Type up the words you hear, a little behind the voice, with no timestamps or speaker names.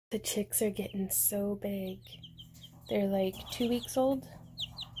The chicks are getting so big. They're like 2 weeks old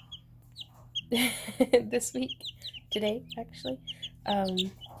this week, today actually. To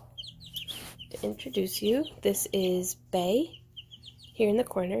introduce you, this is Bay here in the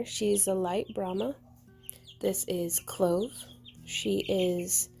corner. She's a light Brahma. This is Clove. She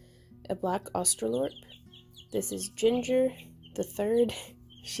is a black Australorp. This is Ginger, the third.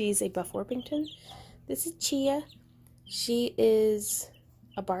 She's a Buff Orpington. This is Chia. She is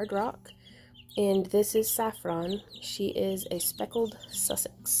a Barred Rock. And this is Saffron. She is a Speckled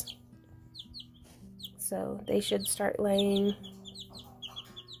Sussex. So they should start laying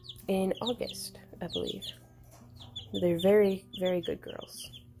in August, I believe. They're very, very good girls.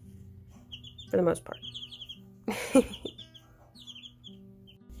 For the most part.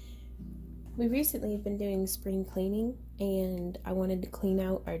 We recently have been doing spring cleaning, and I wanted to clean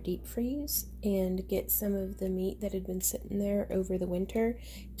out our deep freeze and get some of the meat that had been sitting there over the winter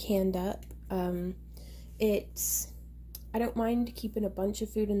canned up. I don't mind keeping a bunch of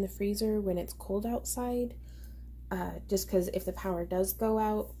food in the freezer when it's cold outside, just because if the power does go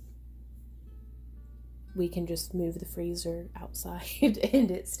out, we can just move the freezer outside and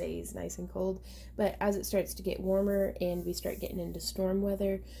it stays nice and cold. But as it starts to get warmer and we start getting into storm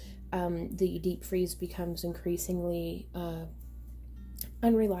weather, the deep freeze becomes increasingly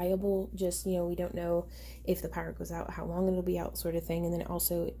unreliable. Just, you know, we don't know if the power goes out, how long it'll be out, sort of thing. And then it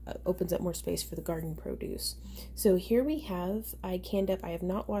also opens up more space for the garden produce. So here we have, I canned up, I have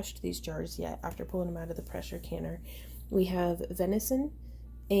not washed these jars yet after pulling them out of the pressure canner. We have venison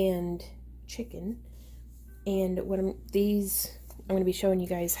and chicken. And what I'm going to be showing you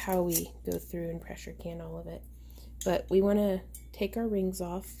guys how we go through and pressure can all of it. But we want to take our rings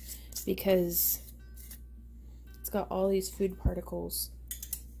off because it's got all these food particles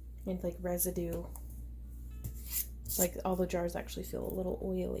and like residue. Like all the jars actually feel a little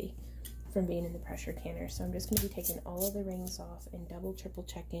oily from being in the pressure canner. So I'm just going to be taking all of the rings off and double, triple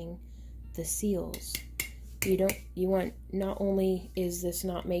checking the seals. You want, not only is this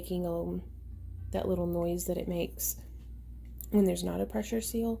not making that little noise that it makes when there's not a pressure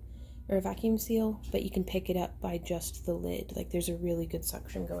seal or a vacuum seal, but you can pick it up by just the lid. Like there's a really good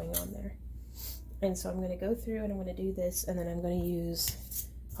suction going on there. And so I'm going to go through and I'm going to do this, and then I'm going to use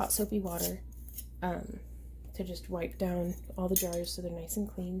hot soapy water to just wipe down all the jars so they're nice and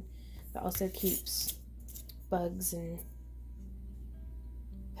clean. That also keeps bugs and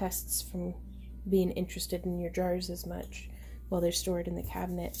pests from being interested in your jars as much while they're stored in the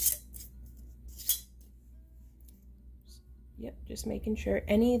cabinet. Yep, just making sure.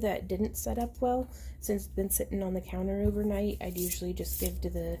 Any that didn't set up well, since it's been sitting on the counter overnight, I'd usually just give to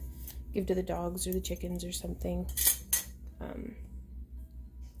the dogs or the chickens or something.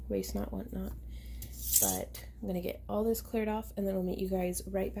 Waste not, want not. But I'm gonna get all this cleared off, and then I'll meet you guys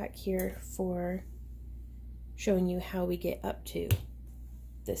right back here for showing you how we get up to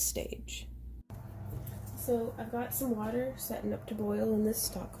this stage. So I've got some water setting up to boil in this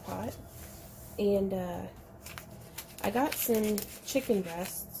stock pot, and I got some chicken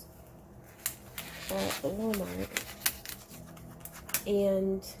breasts at Walmart,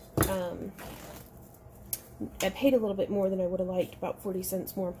 and I paid a little bit more than I would have liked, about 40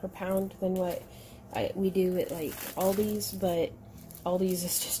 cents more per pound than what we do at like Aldi's, but Aldi's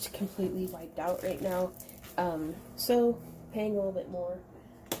is just completely wiped out right now, so paying a little bit more.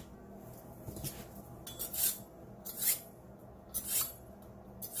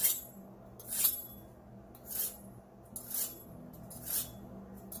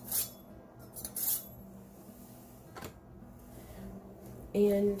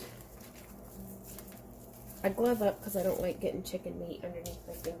 And I glove up because I don't like getting chicken meat underneath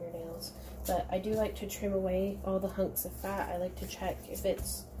my fingernails. But I do like to trim away all the hunks of fat. I like to check if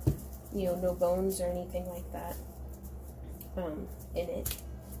it's, you know, no bones or anything like that in it.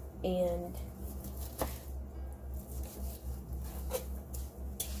 And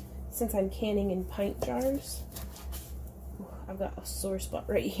since I'm canning in pint jars, I've got a sore spot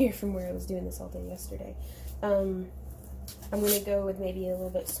right here from where I was doing this all day yesterday. I'm going to go with maybe a little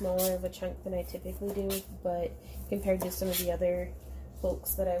bit smaller of a chunk than I typically do, but compared to some of the other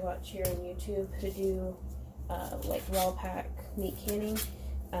folks that I watch here on YouTube who do like raw pack meat canning,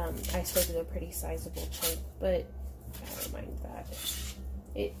 I still do a pretty sizable chunk, but I don't mind that.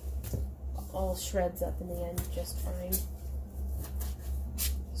 It all shreds up in the end just fine.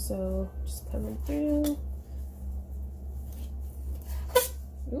 So just coming through.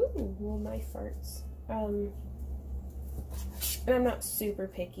 Ooh, little knife farts. And I'm not super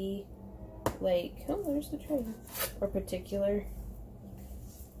picky, like, oh, there's the tray, or particular.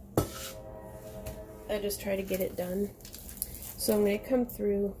 I just try to get it done. So I'm going to come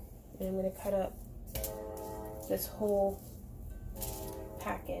through and I'm going to cut up this whole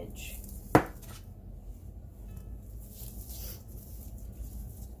package.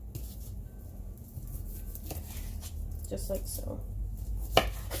 Just like so.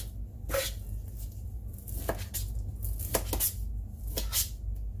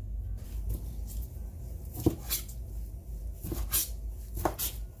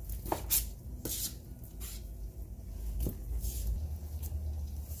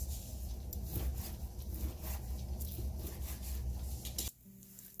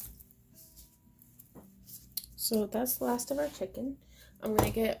 So that's the last of our chicken. I'm going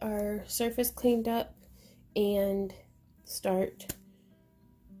to get our surface cleaned up and start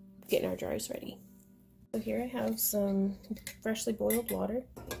getting our jars ready. So here I have some freshly boiled water,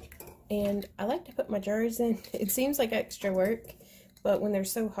 and I like to put my jars in. It seems like extra work, but when they're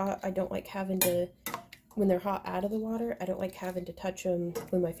so hot, I don't like having to, when they're hot out of the water, I don't like having to touch them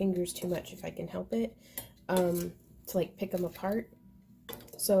with my fingers too much if I can help it, to like pick them apart.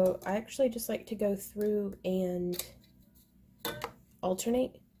 So I actually just like to go through and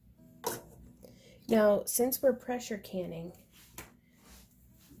alternate. Now, since we're pressure canning,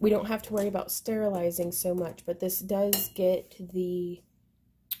 we don't have to worry about sterilizing so much, but this does get the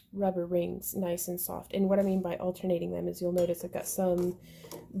rubber rings nice and soft. And what I mean by alternating them is you'll notice I've got some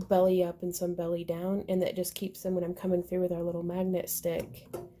belly up and some belly down, and that just keeps them, when I'm coming through with our little magnet stick,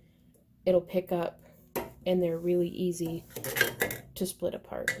 it'll pick up and they're really easy to split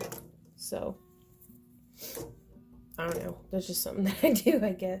apart. So I don't know, that's just something that I do,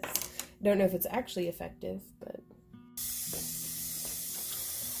 I guess. Don't know if it's actually effective, but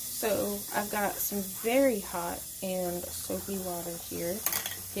so I've got some very hot and soapy water here,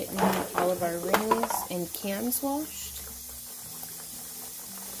 getting all of our rings and cans washed.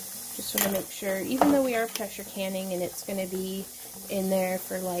 Just want to make sure, even though we are pressure canning and it's going to be in there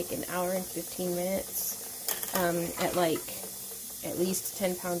for like an hour and 15 minutes, at like at least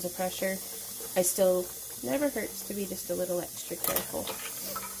 10 pounds of pressure, I still, never hurts to be just a little extra careful.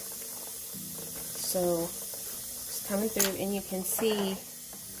 So just coming through, and you can see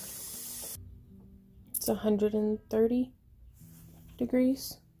it's 130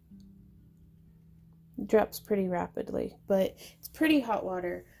 degrees. It drops pretty rapidly, but it's pretty hot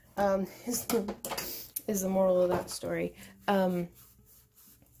water, is the moral of that story.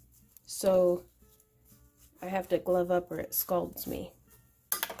 So I have to glove up or it scalds me.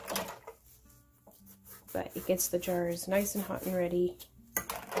 But it gets the jars nice and hot and ready.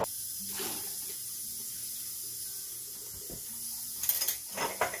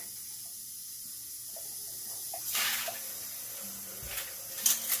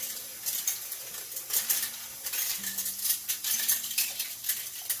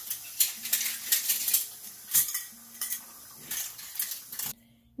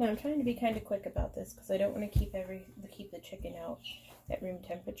 Now I'm trying to be kind of quick about this because I don't want to keep the chicken out at room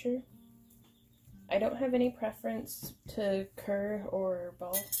temperature. I don't have any preference to cur or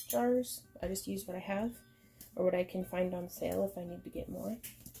ball jars. I just use what I have or what I can find on sale if I need to get more.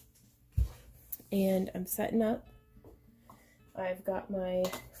 And I'm setting up. I've got my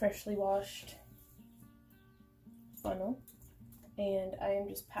freshly washed funnel, and I am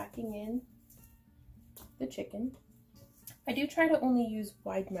just packing in the chicken. I do try to only use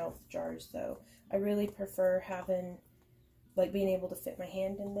wide mouth jars though. I really prefer having, like, being able to fit my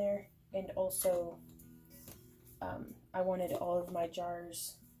hand in there, and also I wanted all of my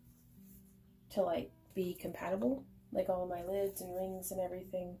jars to like be compatible, like all of my lids and rings and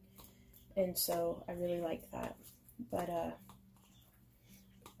everything, and so I really like that. But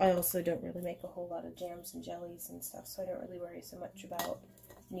I also don't really make a whole lot of jams and jellies and stuff, so I don't really worry so much about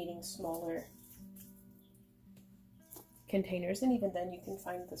needing smaller containers, and even then you can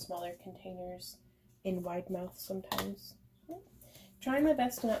find the smaller containers in wide mouth sometimes. Trying my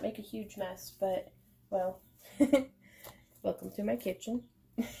best to not make a huge mess, but, well, welcome to my kitchen.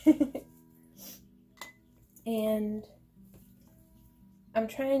 And I'm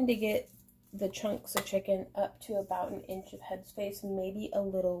trying to get the chunks of chicken up to about an inch of headspace, maybe a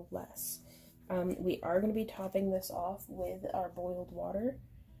little less. We are going to be topping this off with our boiled water.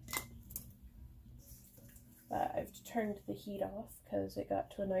 I've turned the heat off because it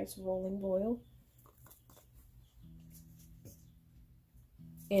got to a nice rolling boil.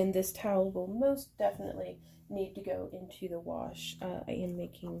 And this towel will most definitely need to go into the wash. I am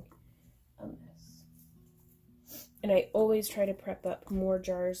making a mess. And I always try to prep up more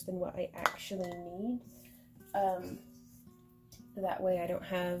jars than what I actually need. That way I don't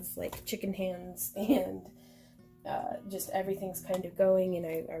have like chicken hands and just everything's kind of going and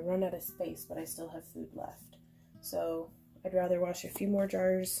I run out of space, but I still have food left. So I'd rather wash a few more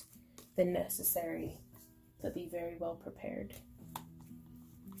jars than necessary to be very well prepared.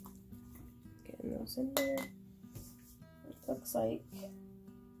 Getting those in there. It looks like I'm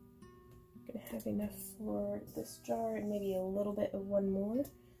gonna have enough for this jar and maybe a little bit of one more.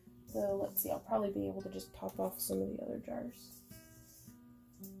 So let's see, I'll probably be able to just top off some of the other jars.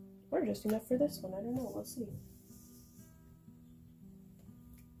 Or just enough for this one, I don't know, we'll see.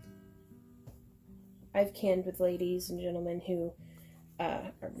 I've canned with ladies and gentlemen who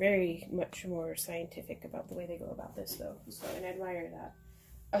are very much more scientific about the way they go about this though, so, and I admire that.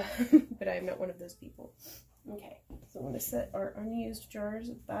 But I'm not one of those people. Okay, so I'm going to set our unused jars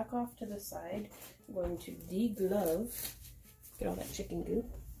back off to the side. I'm going to deglove, get all that chicken goo.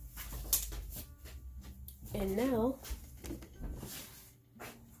 And now,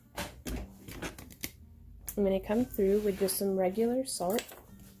 I'm going to come through with just some regular salt.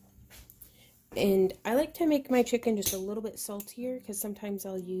 And I like to make my chicken just a little bit saltier because sometimes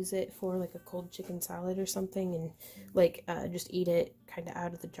I'll use it for like a cold chicken salad or something and like just eat it kind of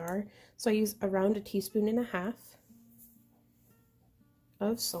out of the jar. So I use around 1.5 teaspoons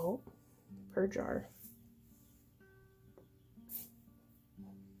of salt per jar.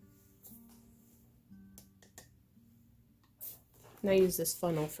 And I use this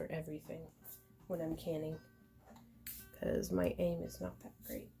funnel for everything when I'm canning because my aim is not that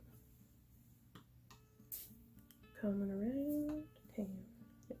great. Coming around, okay,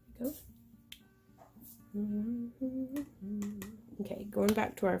 there we go. Okay, going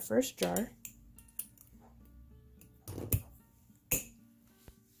back to our first jar.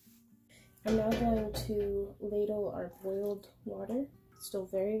 I'm now going to ladle our boiled water, still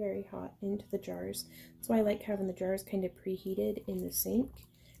very, very hot, into the jars. That's why I like having the jars kind of preheated in the sink,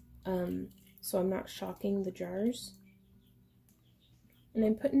 so I'm not shocking the jars. And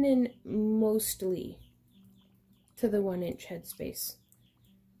I'm putting in mostly to the 1-inch headspace.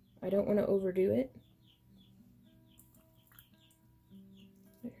 I don't want to overdo it.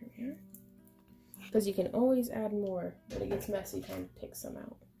 There we are. Because you can always add more when it gets messy trying to take some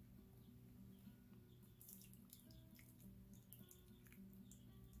out.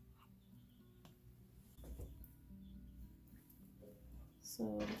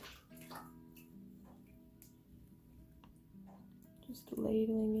 So, just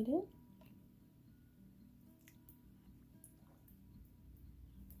ladling it in.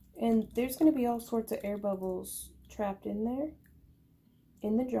 And there's going to be all sorts of air bubbles trapped in there,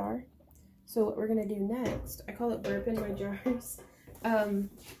 in the jar. So what we're going to do next, I call it burping my jars.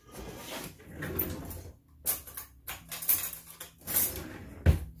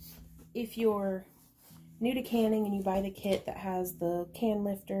 If you're new to canning and you buy the kit that has the can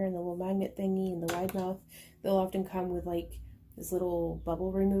lifter and the little magnet thingy and the wide mouth, they'll often come with like this little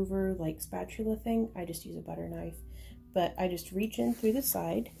bubble remover, like spatula thing. I just use a butter knife. But I just reach in through the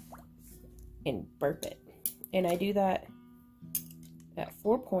side and burp it. And I do that at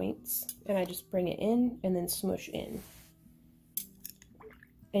 4 points, and I just bring it in and then smush in.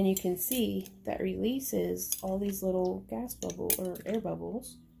 And you can see that releases all these little gas bubbles or air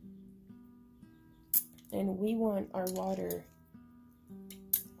bubbles. And we want our water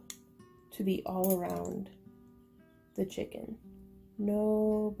to be all around the chicken.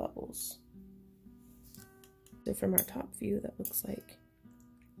 No bubbles. So from our top view, that looks like.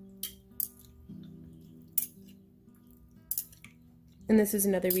 And this is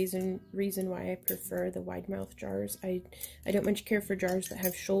another reason why I prefer the wide mouth jars. I don't much care for jars that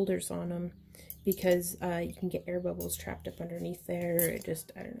have shoulders on them because you can get air bubbles trapped up underneath there. It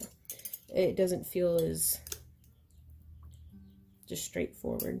just, I don't know. It doesn't feel as just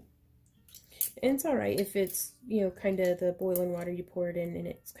straightforward. And it's alright if it's, you know, kind of the boiling water you pour it in and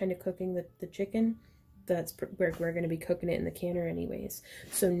it's kind of cooking the chicken. That's where we're going to be cooking it in the canner anyways.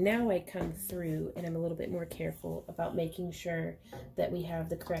 So now I come through and I'm a little bit more careful about making sure that we have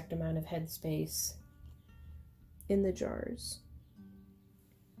the correct amount of headspace in the jars.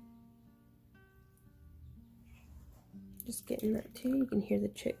 Just getting that too. You can hear the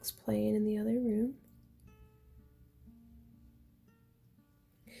chicks playing in the other room.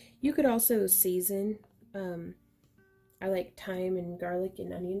 You could also season. I like thyme and garlic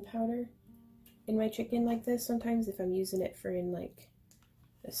and onion powder in my chicken like this sometimes if I'm using it for in like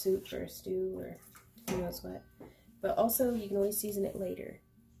a soup or a stew or who knows what. But also you can always season it later.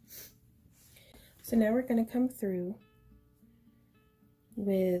 So now we're going to come through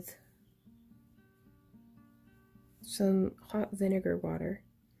with some hot vinegar water.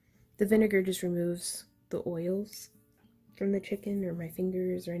 The vinegar just removes the oils from the chicken or my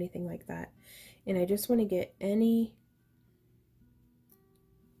fingers or anything like that. And I just want to get any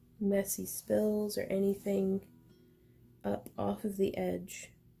messy spills or anything up off of the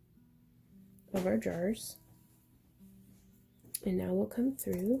edge of our jars. And now we'll come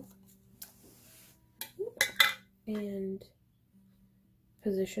through and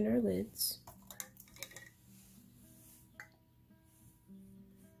position our lids.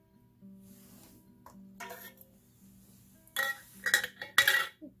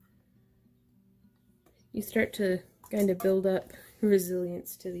 You start to kind of build up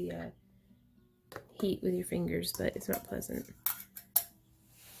resilience to the heat with your fingers, but it's not pleasant.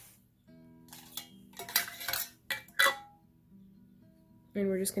 And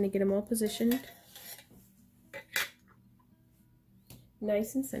we're just going to get them all positioned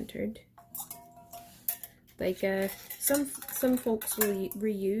nice and centered. Like some folks will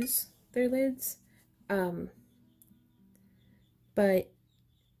reuse their lids, but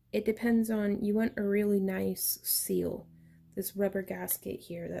it depends on, you want a really nice seal. This rubber gasket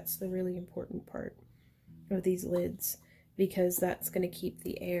here, that's the really important part of these lids, because that's going to keep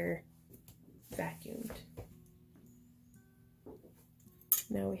the air vacuumed.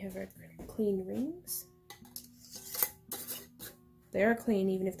 Now we have our clean rings. They are clean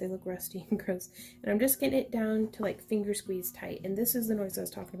even if they look rusty and gross. And I'm just getting it down to like finger squeeze tight. And this is the noise I was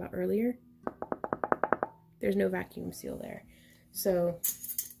talking about earlier. There's no vacuum seal there. So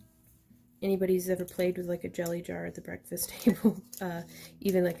anybody who's ever played with like a jelly jar at the breakfast table,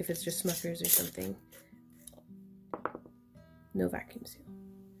 even like if it's just Smuckers or something, no vacuum seal.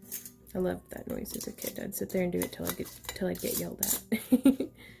 I loved that noise as a kid. I'd sit there and do it till I get yelled at.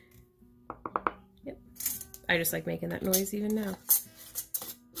 Yep. I just like making that noise even now.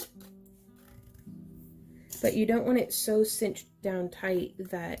 But you don't want it so cinched down tight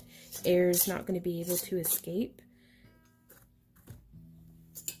that air is not going to be able to escape.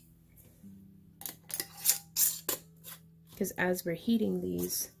 Because as we're heating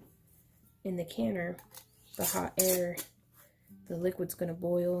these in the canner, the hot air, the liquid's going to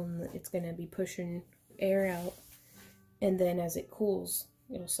boil and it's going to be pushing air out. And then as it cools,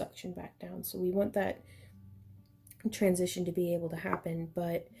 it'll suction back down. So we want that transition to be able to happen,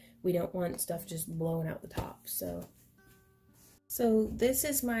 but we don't want stuff just blowing out the top. So this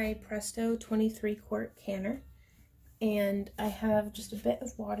is my Presto 23 quart canner. And I have just a bit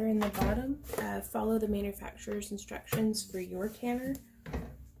of water in the bottom. Follow the manufacturer's instructions for your canner.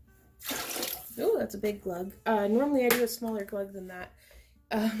 Oh, that's a big glug. Normally I do a smaller glug than that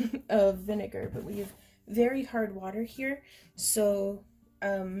of vinegar, but we have very hard water here, so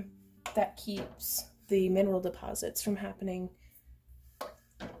that keeps the mineral deposits from happening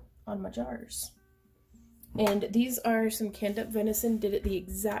on my jars. And these are some canned up venison. Did it the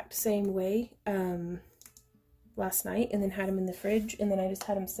exact same way last night, and then had them in the fridge, and then I just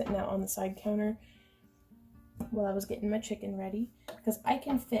had them sitting out on the side counter while I was getting my chicken ready, because I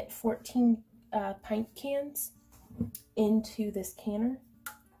can fit 14 pint cans into this canner,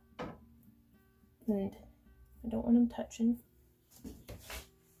 and I don't want them touching,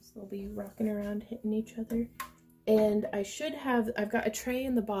 so they'll be rocking around hitting each other. And I've got a tray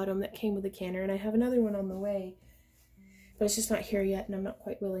in the bottom that came with the canner, and I have another one on the way, but it's just not here yet, and I'm not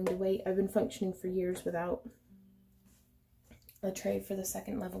quite willing to wait. I've been functioning for years without a tray for the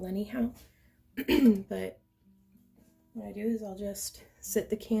second level anyhow. But what I do is I'll just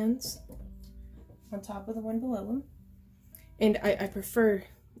sit the cans on top of the one below them, and I'd prefer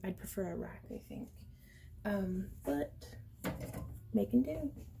a rack, I think, but making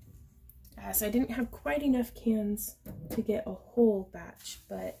do. So I didn't have quite enough cans to get a whole batch,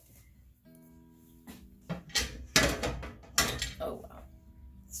 but oh well.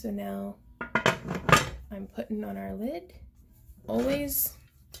 So now I'm putting on our lid. Always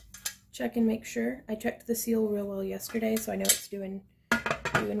check and make sure. I checked the seal real well yesterday, so I know it's doing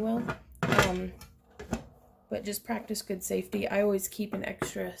well. But just practice good safety. I always keep an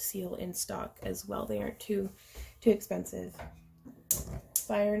extra seal in stock as well. They aren't too expensive.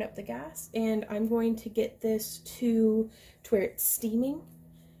 Firing up the gas, and I'm going to get this to where it's steaming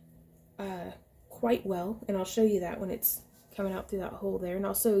quite well, and I'll show you that when it's coming out through that hole there. And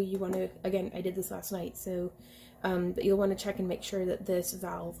also you want to, again, I did this last night, so but you'll want to check and make sure that this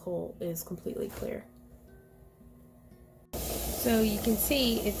valve hole is completely clear. So you can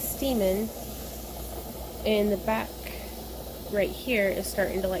see it's steaming, and the back right here is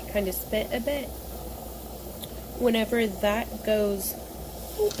starting to like kind of spit a bit. Whenever that goes,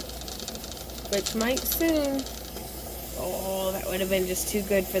 which might soon, oh, that would have been just too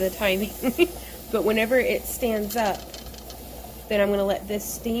good for the timing. But whenever it stands up, then I'm going to let this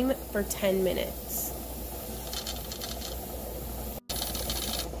steam for 10 minutes.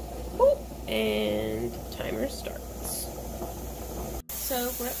 And timer starts.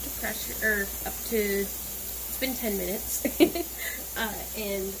 So we're up to pressure, or up to been 10 minutes.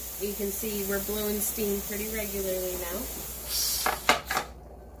 And you can see we're blowing steam pretty regularly now.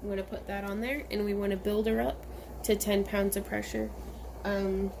 I'm going to put that on there, and we want to build her up to 10 pounds of pressure.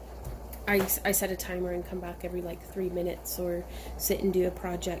 I set a timer and come back every like 3 minutes, or sit and do a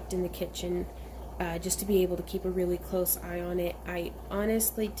project in the kitchen, just to be able to keep a really close eye on it. I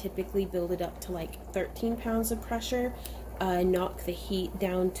honestly typically build it up to like 13 pounds of pressure, knock the heat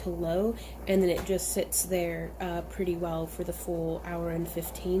down to low, and then it just sits there pretty well for the full hour and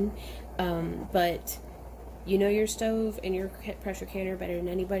 15. But you know your stove and your pressure canner better than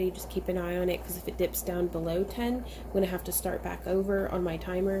anybody. Just keep an eye on it, because if it dips down below 10, I'm going to have to start back over on my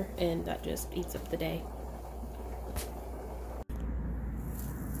timer, and that just eats up the day.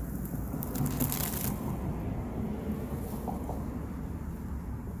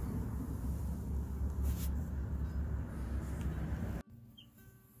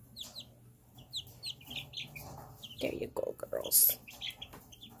 There you go, girls.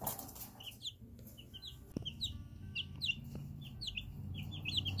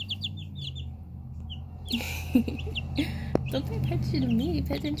 Don't pay attention to me,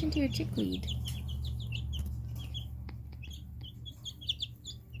 pay attention to your chickweed.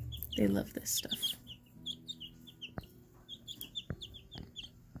 They love this stuff.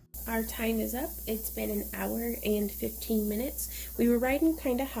 Our time is up. It's been an hour and 15 minutes. We were riding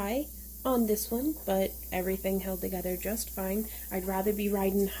kind of high on this one, but everything held together just fine. I'd rather be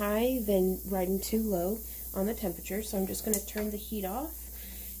riding high than riding too low on the temperature, so I'm just going to turn the heat off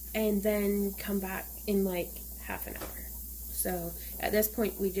and then come back in like half an hour. So at this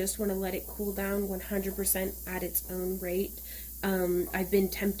point, we just want to let it cool down 100% at its own rate. I've been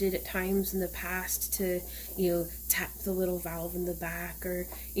tempted at times in the past to, tap the little valve in the back, or,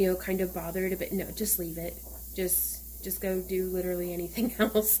 kind of bother it a bit. No, just leave it. Just go do literally anything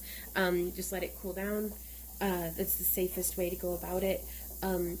else. Just let it cool down. That's the safest way to go about it.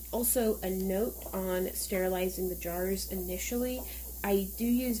 Also, a note on sterilizing the jars initially. I do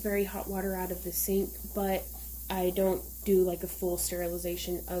use very hot water out of the sink, but I don't do like a full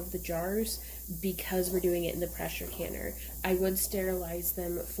sterilization of the jars because we're doing it in the pressure canner. I would sterilize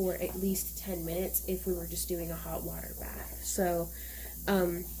them for at least 10 minutes if we were just doing a hot water bath. So,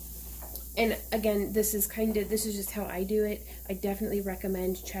 and again, this is just how I do it. I definitely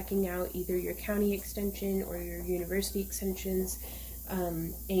recommend checking out either your county extension or your university extensions.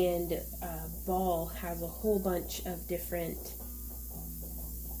 And Ball has a whole bunch of different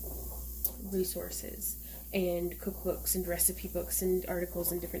resources and cookbooks and recipe books and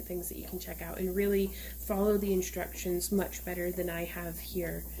articles and different things that you can check out and really follow the instructions much better than I have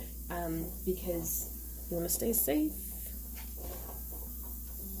here, because you want to stay safe.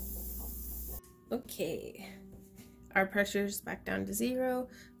 Okay, our pressure's back down to 0.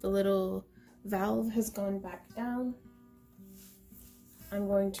 The little valve has gone back down. I'm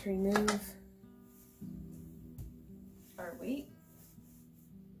going to remove our weight,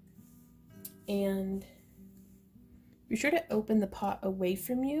 and be sure to open the pot away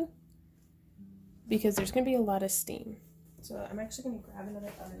from you because there's going to be a lot of steam. So I'm actually going to grab another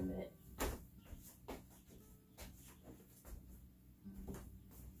oven mitt.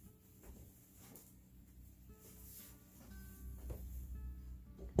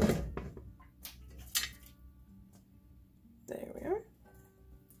 There we are.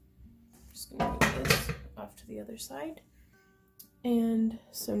 Just going to move this off to the other side. And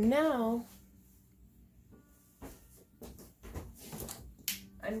so now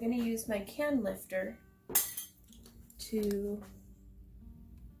I'm going to use my can lifter to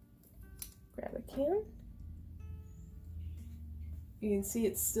grab a can. You can see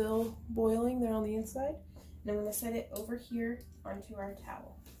it's still boiling there on the inside. And I'm going to set it over here onto our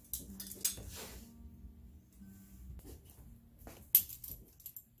towel.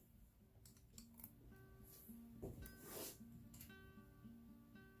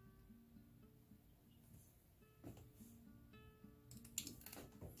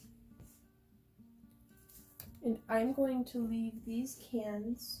 And I'm going to leave these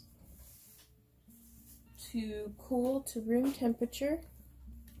cans to cool to room temperature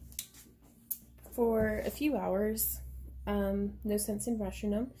for a few hours. No sense in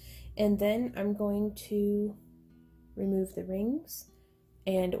rushing them. And then I'm going to remove the rings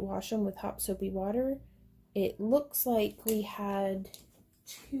and wash them with hot soapy water. It looks like we had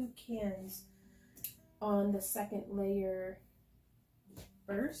 2 cans on the second layer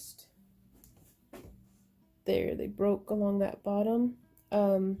burst. There, they broke along that bottom.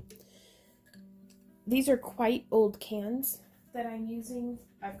 These are quite old cans that I'm using.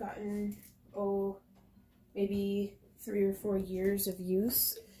 I've gotten, maybe 3 or 4 years of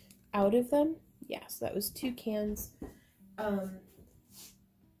use out of them. yeah, so that was 2 cans.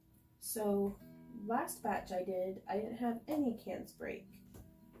 So last batch I didn't have any cans break,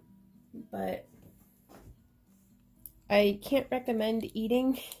 but I can't recommend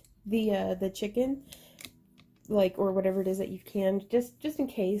eating the chicken, like, or whatever it is that you've canned, just in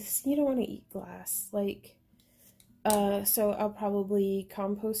case you don't want to eat glass, like, so I'll probably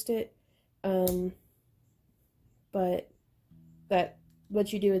compost it, but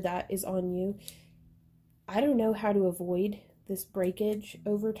what you do with that is on you. I don't know how to avoid this breakage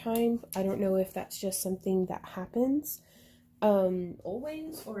over time. I don't know if that's just something that happens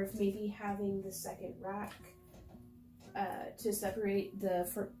always, or if maybe having the second rack to separate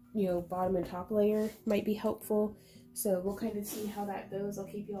the bottom and top layer might be helpful. So we'll kind of see how that goes. I'll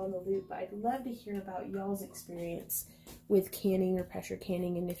keep you all in the loop, but I'd love to hear about y'all's experience with canning or pressure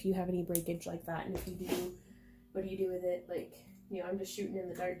canning, and if you have any breakage like that, and if you do, what do you do with it? Like, I'm just shooting in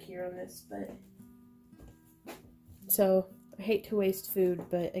the dark here on this, but so I hate to waste food,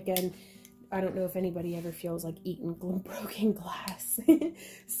 but again, I don't know if anybody ever feels like eating broken glass.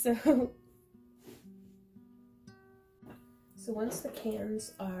 So once the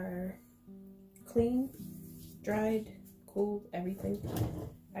cans are clean, dried, cooled, everything,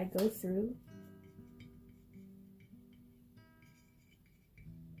 I go through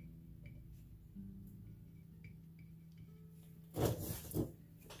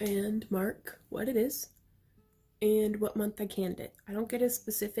and mark what it is and what month I canned it. I don't get as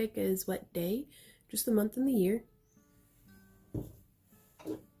specific as what day, just the month and the year.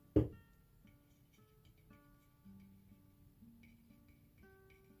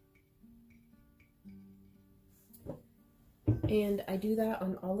 And I do that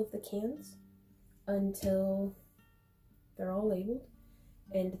on all of the cans until they're all labeled,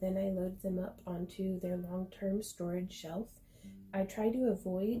 and then I load them up onto their long-term storage shelf. I try to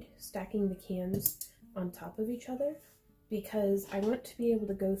avoid stacking the cans on top of each other because I want to be able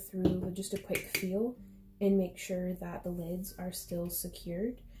to go through with just a quick feel and make sure that the lids are still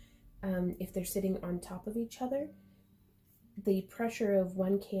secured. If they're sitting on top of each other, the pressure of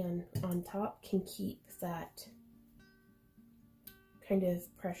one can on top can keep that kind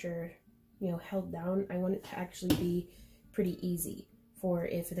of pressure, held down. I want it to actually be pretty easy for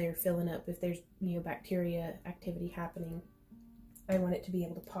if they're filling up, if there's, bacteria activity happening. I want it to be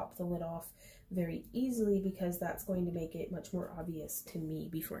able to pop the lid off very easily because that's going to make it much more obvious to me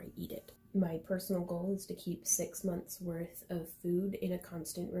before I eat it. My personal goal is to keep 6 months worth of food in a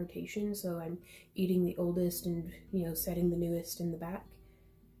constant rotation, so I'm eating the oldest and, setting the newest in the back.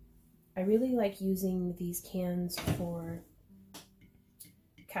 I really like using these cans for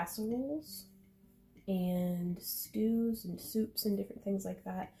casseroles and stews and soups and different things like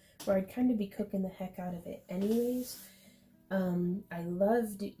that, where I'd kind of be cooking the heck out of it anyways. I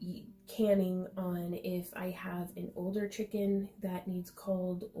love to eat canning on if I have an older chicken that needs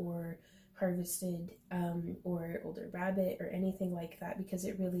culled or harvested, or older rabbit or anything like that, because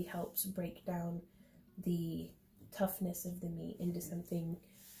it really helps break down the toughness of the meat into something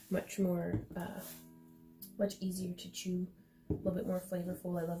much more, much easier to chew, a little bit more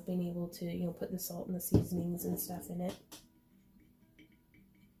flavorful. I love being able to, put the salt and the seasonings and stuff in it.